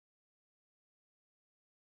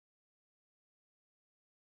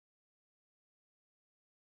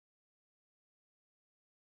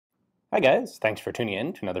Hi guys, thanks for tuning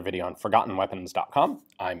in to another video on ForgottenWeapons.com.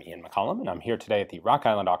 I'm Ian McCollum, and I'm here today at the Rock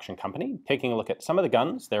Island Auction Company taking a look at some of the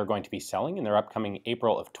guns they're going to be selling in their upcoming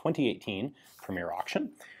April of 2018 premiere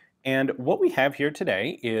auction. And what we have here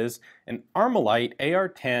today is an Armalite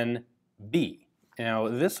AR-10B. Now,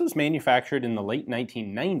 this was manufactured in the late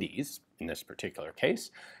 1990s, in this particular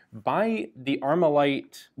case, by the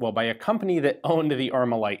Armalite, well, by a company that owned the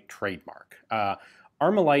Armalite trademark.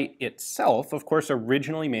 Armalite itself, of course,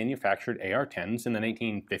 originally manufactured AR-10s in the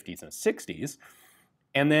 1950s and 60s,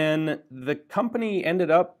 and then the company ended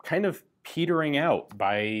up kind of petering out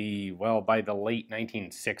by the late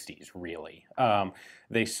 1960s, really.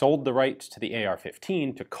 They sold the rights to the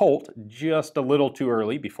AR-15 to Colt just a little too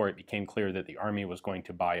early before it became clear that the Army was going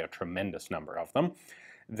to buy a tremendous number of them.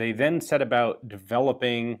 They then set about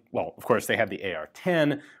developing, well, of course, they had the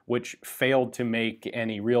AR-10, which failed to make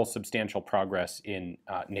any real substantial progress in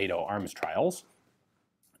NATO arms trials.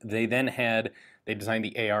 They designed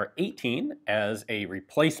the AR-18 as a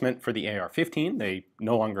replacement for the AR-15. They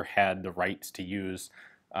no longer had the rights to use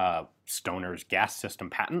Stoner's gas system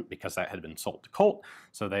patent because that had been sold to Colt.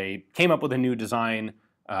 So they came up with a new design.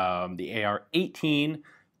 The AR-18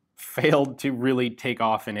 failed to really take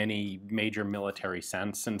off in any major military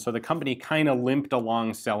sense, and so the company kind of limped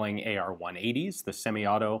along selling AR-180s, the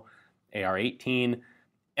semi-auto AR-18,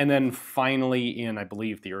 and then finally in, I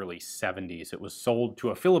believe, the early 70s, it was sold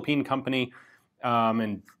to a Philippine company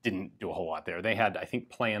and didn't do a whole lot there. They had, I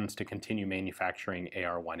think, plans to continue manufacturing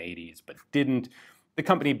AR-180s, but didn't. The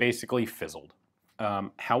company basically fizzled.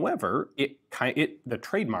 However, the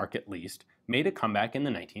trademark, at least, made a comeback in the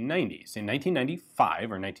 1990s. In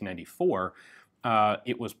 1995 or 1994,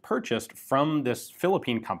 it was purchased from this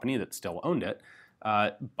Philippine company that still owned it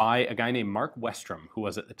by a guy named Mark Westrom, who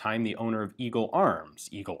was at the time the owner of Eagle Arms.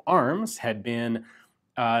 Eagle Arms had been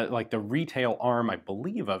like the retail arm, I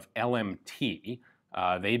believe, of LMT.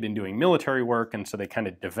 They'd been doing military work, and so they kind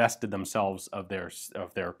of divested themselves of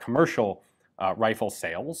their commercial rifle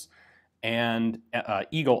sales. And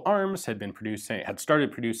Eagle Arms had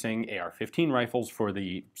started producing AR-15 rifles for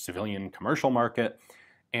the civilian commercial market,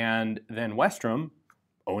 and then Westrom,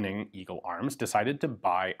 owning Eagle Arms, decided to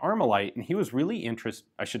buy Armalite, and he was really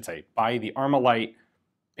buy the Armalite,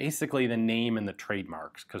 basically the name and the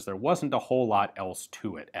trademarks, because there wasn't a whole lot else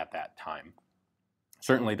to it at that time.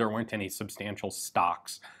 Certainly there weren't any substantial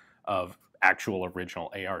stocks of actual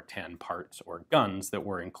original AR-10 parts or guns that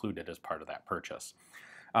were included as part of that purchase.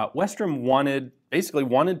 Westrom wanted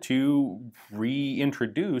to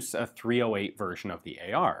reintroduce a 308 version of the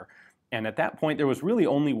AR. And at that point, there was really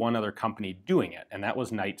only one other company doing it, and that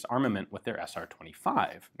was Knight's Armament with their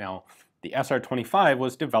SR-25. Now, the SR-25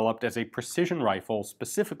 was developed as a precision rifle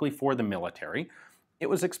specifically for the military. It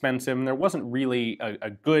was expensive, and there wasn't really a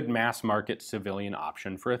good mass-market civilian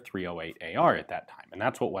option for a 308 AR at that time, and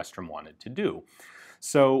that's what Westrom wanted to do.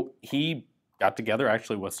 So he got together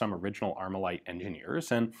actually with some original Armalite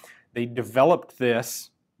engineers, and they developed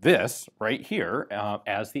this right here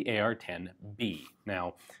as the AR-10B.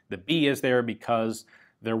 Now, the B is there because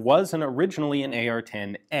there was originally an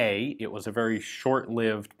AR-10A. It was a very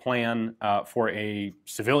short-lived plan for a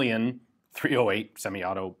civilian 308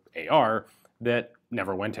 semi-auto AR that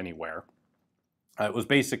never went anywhere. It was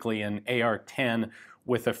basically an AR-10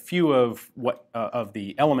 with a few of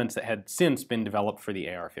the elements that had since been developed for the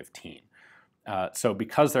AR-15. So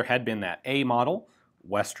because there had been that A model,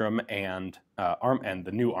 Westrom and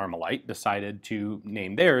the new Armalite decided to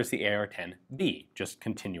name theirs the AR-10B, just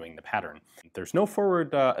continuing the pattern. There's no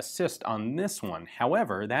forward assist on this one.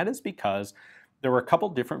 However, that is because there were a couple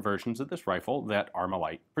different versions of this rifle that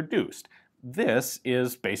Armalite produced. This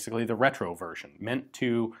is basically the retro version, meant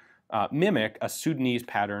to mimic a Sudanese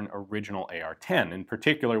pattern original AR-10, in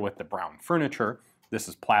particular with the brown furniture. This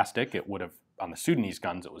is plastic. It would have, on the Sudanese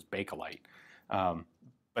guns, it was Bakelite.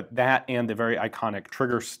 But that and the very iconic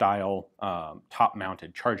trigger-style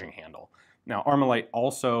top-mounted charging handle. Now, Armalite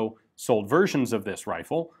also sold versions of this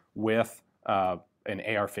rifle with an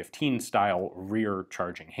AR-15 style rear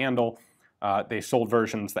charging handle. They sold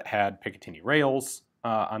versions that had Picatinny rails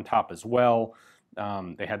on top as well.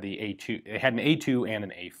 They had the A2. They had an A2 and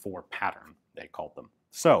an A4 pattern, they called them.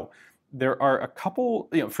 So there are a couple.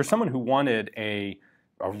 For someone who wanted a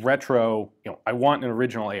retro, I want an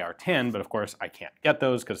original AR-10, but of course I can't get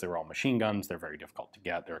those because they're all machine guns, they're very difficult to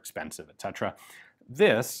get, they're expensive, etc.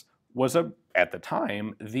 This was, at the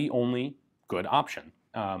time, the only good option.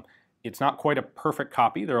 It's not quite a perfect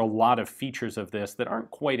copy. There are a lot of features of this that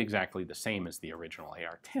aren't quite exactly the same as the original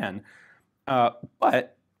AR-10,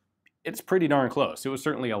 but it's pretty darn close. It was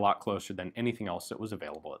certainly a lot closer than anything else that was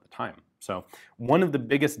available at the time. So one of the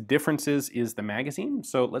biggest differences is the magazine.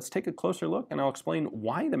 So let's take a closer look and I'll explain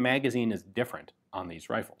why the magazine is different on these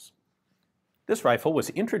rifles. This rifle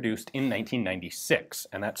was introduced in 1996,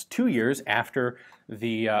 and that's 2 years after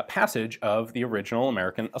the passage of the original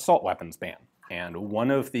American assault weapons ban. And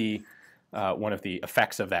one of the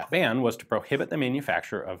effects of that ban was to prohibit the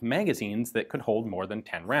manufacture of magazines that could hold more than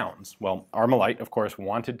 10 rounds. Well, Armalite, of course,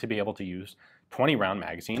 wanted to be able to use 20-round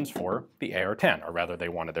magazines for the AR-10, or rather they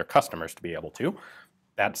wanted their customers to be able to.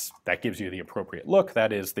 That gives you the appropriate look.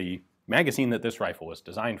 That is the magazine that this rifle was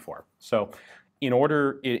designed for. So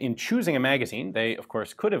in choosing a magazine, they of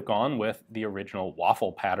course could have gone with the original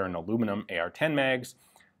waffle pattern aluminum AR-10 mags.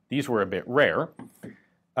 These were a bit rare.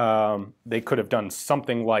 They could have done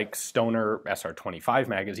something like Stoner SR-25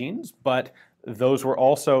 magazines, but those were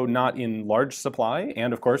also not in large supply,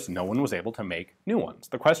 and of course no one was able to make new ones.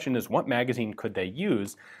 The question is, what magazine could they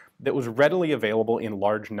use that was readily available in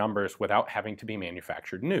large numbers without having to be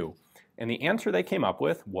manufactured new? And the answer they came up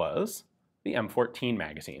with was the M14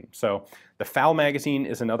 magazine. So the FAL magazine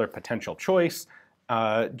is another potential choice.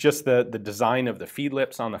 Just the design of the feed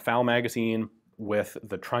lips on the FAL magazine with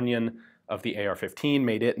the trunnion of the AR-15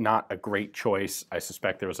 made it not a great choice. I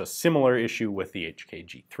suspect there was a similar issue with the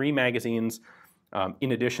HK G3 magazines.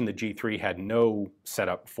 In addition, the G3 had no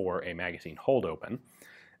setup for a magazine hold open.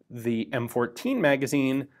 The M14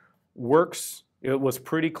 magazine works, it was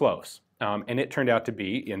pretty close. And it turned out to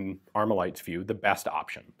be, in Armalite's view, the best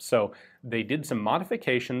option. So they did some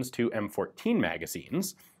modifications to M14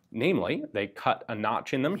 magazines. Namely, they cut a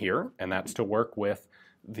notch in them here, and that's to work with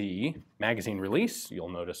the magazine release. You'll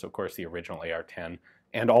notice, of course, the original AR-10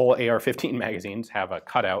 and all AR-15 magazines have a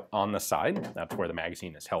cutout on the side. That's where the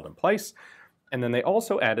magazine is held in place. And then they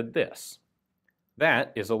also added this.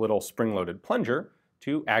 That is a little spring-loaded plunger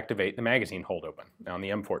to activate the magazine hold open. Now on the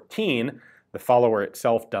M14, the follower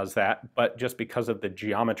itself does that, but just because of the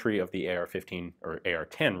geometry of the AR-15 or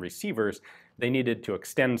AR-10 receivers, they needed to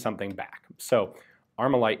extend something back. So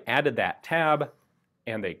Armalite added that tab,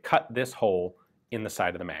 and they cut this hole in the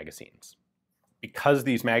side of the magazines. Because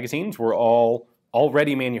these magazines were all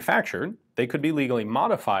already manufactured, they could be legally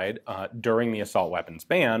modified during the assault weapons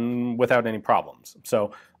ban without any problems.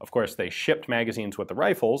 So, of course, they shipped magazines with the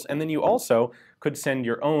rifles, and then you also could send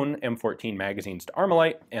your own M14 magazines to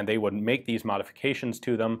Armalite, and they would make these modifications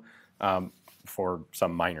to them for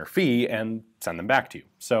some minor fee and send them back to you.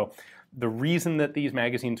 So the reason that these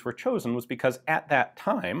magazines were chosen was because at that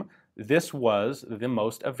time, this was the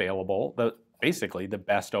most available, basically the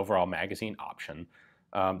best overall magazine option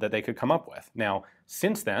that they could come up with. Now,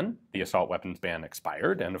 since then, the assault weapons ban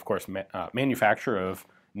expired, and of course, manufacture of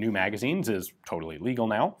new magazines is totally legal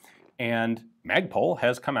now, and MagPul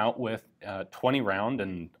has come out with 20-round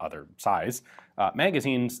and other size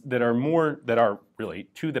magazines that are really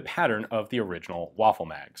to the pattern of the original waffle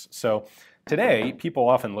mags. So today, people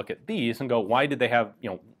often look at these and go, why did they have,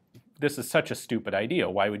 this is such a stupid idea,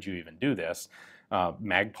 why would you even do this?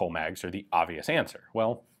 MagPul mags are the obvious answer.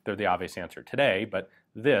 Well, they're the obvious answer today, but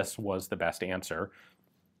this was the best answer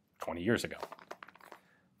 20 years ago.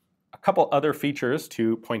 A couple other features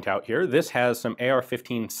to point out here. This has some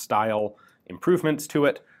AR-15 style improvements to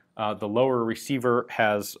it. The lower receiver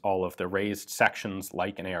has all of the raised sections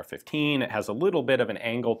like an AR-15. It has a little bit of an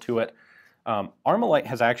angle to it. Armalite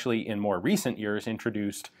has actually, in more recent years,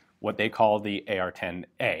 introduced what they call the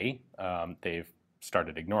AR-10A. They've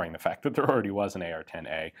started ignoring the fact that there already was an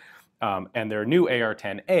AR-10A. And their new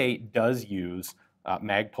AR-10A does use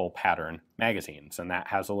MagPul pattern magazines, and that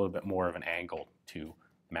has a little bit more of an angle to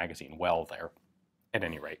the magazine well there, at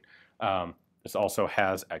any rate. This also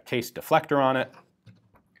has a case deflector on it.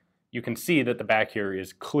 You can see that the back here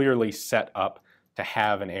is clearly set up to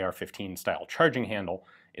have an AR-15 style charging handle.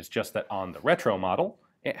 It's just that on the retro model,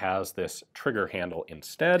 it has this trigger handle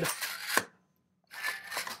instead.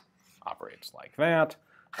 Operates like that.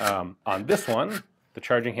 On this one, the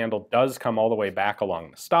charging handle does come all the way back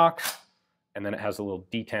along the stock, and then it has a little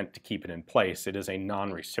detent to keep it in place. It is a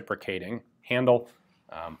non-reciprocating handle.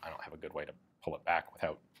 I don't have a good way to pull it back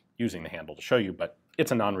without using the handle to show you, but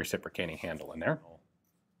it's a non-reciprocating handle in there.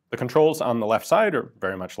 The controls on the left side are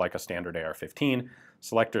very much like a standard AR-15.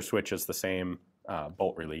 Selector switch is the same.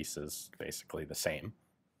 Bolt release is basically the same.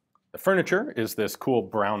 The furniture is this cool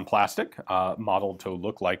brown plastic, modeled to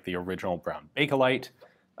look like the original brown Bakelite.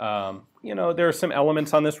 There are some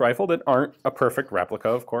elements on this rifle that aren't a perfect replica,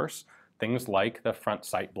 of course. Things like the front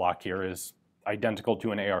sight block here is identical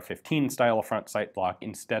to an AR-15 style front sight block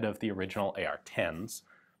instead of the original AR-10s.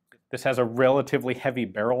 This has a relatively heavy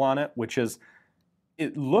barrel on it,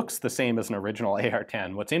 it looks the same as an original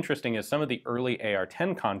AR-10. What's interesting is some of the early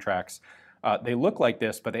AR-10 contracts They look like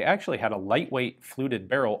this, but they actually had a lightweight fluted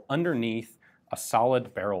barrel underneath a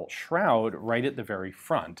solid barrel shroud right at the very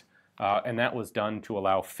front, and that was done to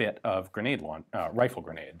allow fit of rifle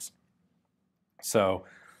grenades. So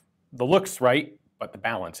the look's right, but the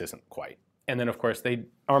balance isn't quite. And then, of course,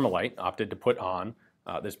 Armalite opted to put on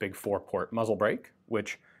this big 4-port muzzle brake,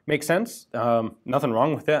 which makes sense. Nothing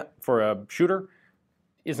wrong with that for a shooter.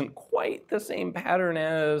 Isn't quite the same pattern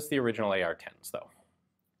as the original AR-10s, though.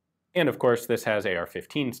 And of course, this has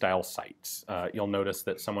AR-15 style sights. You'll notice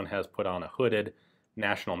that someone has put on a hooded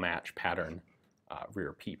national match pattern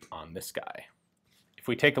rear peep on this guy. If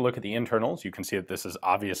we take a look at the internals, you can see that this is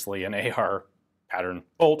obviously an AR pattern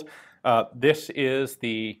bolt. This is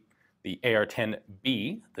the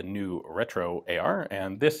AR-10B, the new retro AR,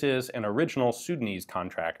 and this is an original Sudanese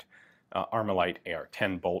contract Armalite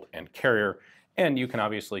AR-10 bolt and carrier. And you can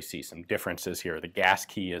obviously see some differences here. The gas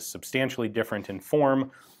key is substantially different in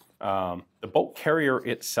form. The bolt carrier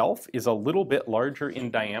itself is a little bit larger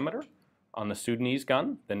in diameter on the Sudanese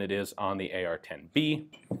gun than it is on the AR-10B.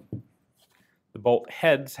 The bolt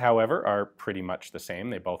heads, however, are pretty much the same.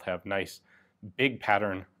 They both have nice big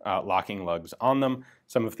pattern locking lugs on them.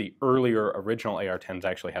 Some of the earlier original AR-10s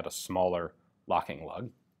actually had a smaller locking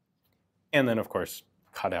lug. And then, of course,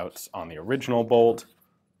 cutouts on the original bolt,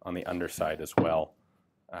 on the underside as well.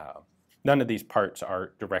 None of these parts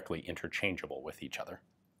are directly interchangeable with each other.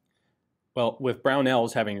 Well, with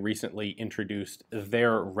Brownells having recently introduced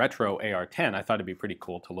their retro AR-10, I thought it'd be pretty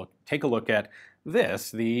cool to take a look at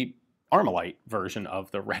this, the Armalite version of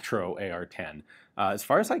the retro AR-10. As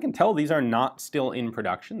far as I can tell, these are not still in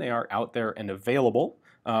production. They are out there and available.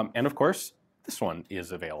 And of course, this one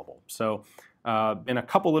is available. So been a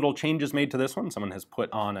couple little changes made to this one. Someone has put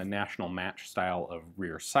on a national match style of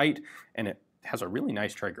rear sight, and it has a really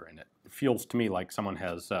nice trigger in it. It feels to me like someone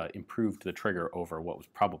has improved the trigger over what was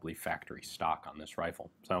probably factory stock on this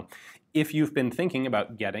rifle. So if you've been thinking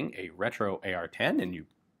about getting a retro AR-10 and you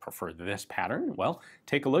prefer this pattern, well,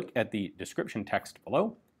 take a look at the description text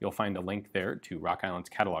below. You'll find a link there to Rock Island's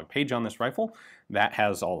catalog page on this rifle. That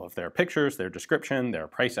has all of their pictures, their description, their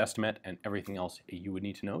price estimate, and everything else you would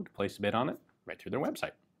need to know to place a bid on it right through their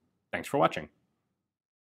website. Thanks for watching.